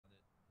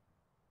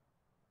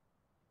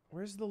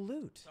Where's the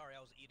loot? Sorry,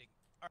 I was eating.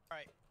 All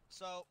right,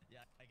 so Yeah,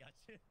 I got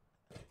you.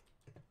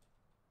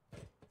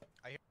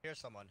 I hear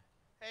someone.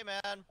 Hey,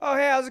 man. Oh,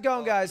 hey, how's it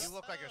going, guys? You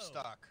look like you're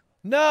stuck.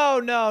 No,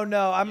 no,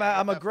 no. I'm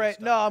Yeah, a great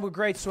I'm a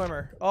great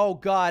swimmer. Oh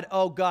God,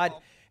 oh God.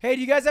 Hey,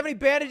 do you guys have any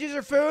bandages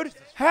or food?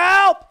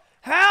 Help!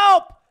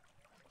 Help!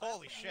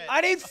 Holy shit.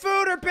 I need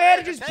food or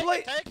bandages,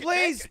 please,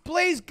 please,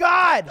 please,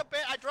 God!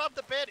 I dropped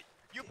the bed.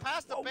 You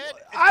passed the bed.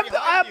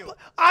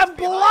 I'm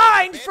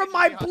blind from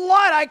my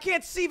blood. I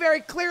can't see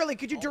very clearly.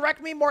 Could you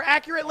direct me more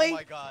accurately? Oh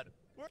my God.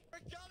 We're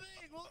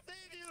coming. We'll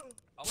save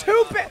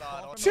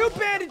you. Two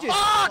bandages.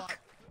 Fuck!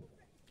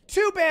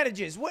 2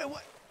 bandages.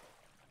 What?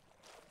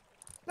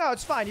 No,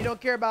 it's fine. You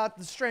don't care about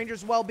the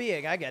stranger's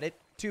well-being. I get it.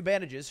 2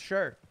 bandages,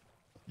 sure.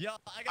 Yo,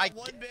 I got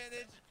 1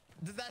 bandage.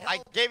 Does that help? I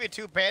gave you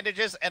 2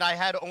 bandages and I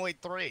had only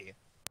 3.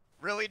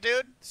 Really,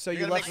 dude? So You're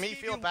you gonna left make me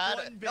feel bad?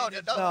 No,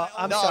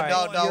 I'm sorry.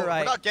 No. You're right.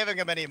 We're not giving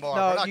him any more.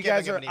 No, We're not you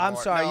guys giving are. him any I'm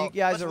more. sorry. No, You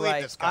guys let's are leave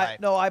right. this guy.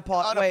 No, I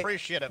apologize. Wait.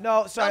 Unappreciative.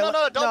 No, sorry.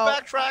 No, don't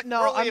backtrack.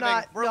 No, We're I'm leaving.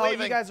 not. We're no,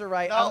 leaving. you guys are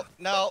right.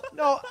 No.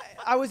 No,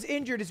 I was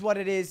injured, is what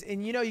it is,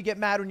 and you know you get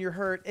mad when you're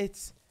hurt.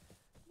 It's.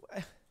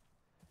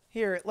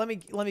 Here, let me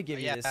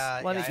give you this.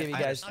 Let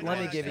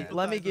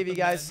me give you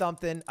guys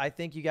something. I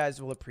think you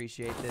guys will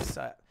appreciate this.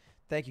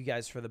 Thank you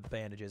guys for the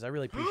bandages. I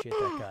really appreciate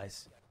that,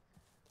 guys.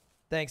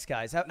 Thanks,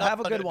 guys. Have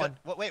a good one.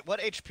 Wait, what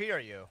HP are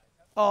you?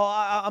 Oh,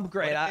 I'm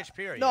great. What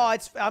HP are you? No,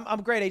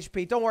 I'm great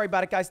HP. Don't worry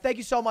about it, guys. Thank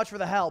you so much for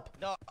the help.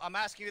 No, I'm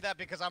asking you that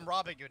because I'm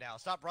robbing you now.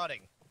 Stop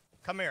running.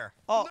 Come here.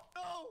 Oh,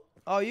 No.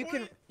 oh, you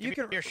can Give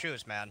me your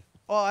shoes, man.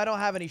 Oh, I don't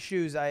have any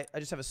shoes. I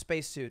just have a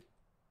spacesuit.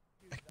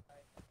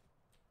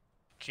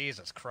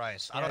 Jesus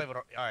Christ. Yeah. I don't even.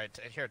 All right,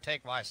 here,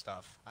 take my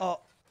stuff. Oh,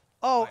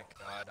 My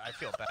God, I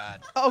feel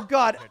bad. oh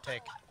God. Here,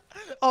 take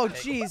Oh,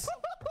 jeez.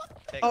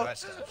 my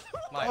stuff.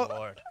 My Oh.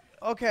 Lord.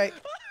 Okay.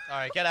 All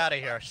right, get out of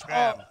here.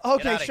 Scram. Oh,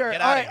 okay, sure.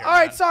 Get All outta right, here, all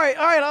right. man. Sorry.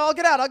 All right, I'll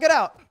get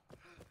out.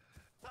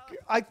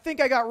 I think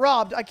I got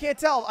robbed. I can't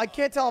tell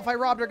if I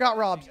robbed or got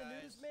robbed.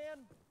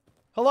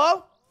 Hello? No,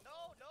 I'm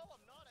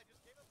not. I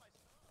just gave up my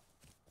stuff.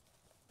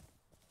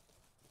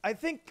 I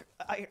think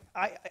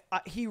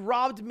he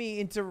robbed me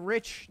into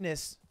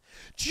richness.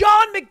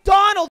 John McDonald!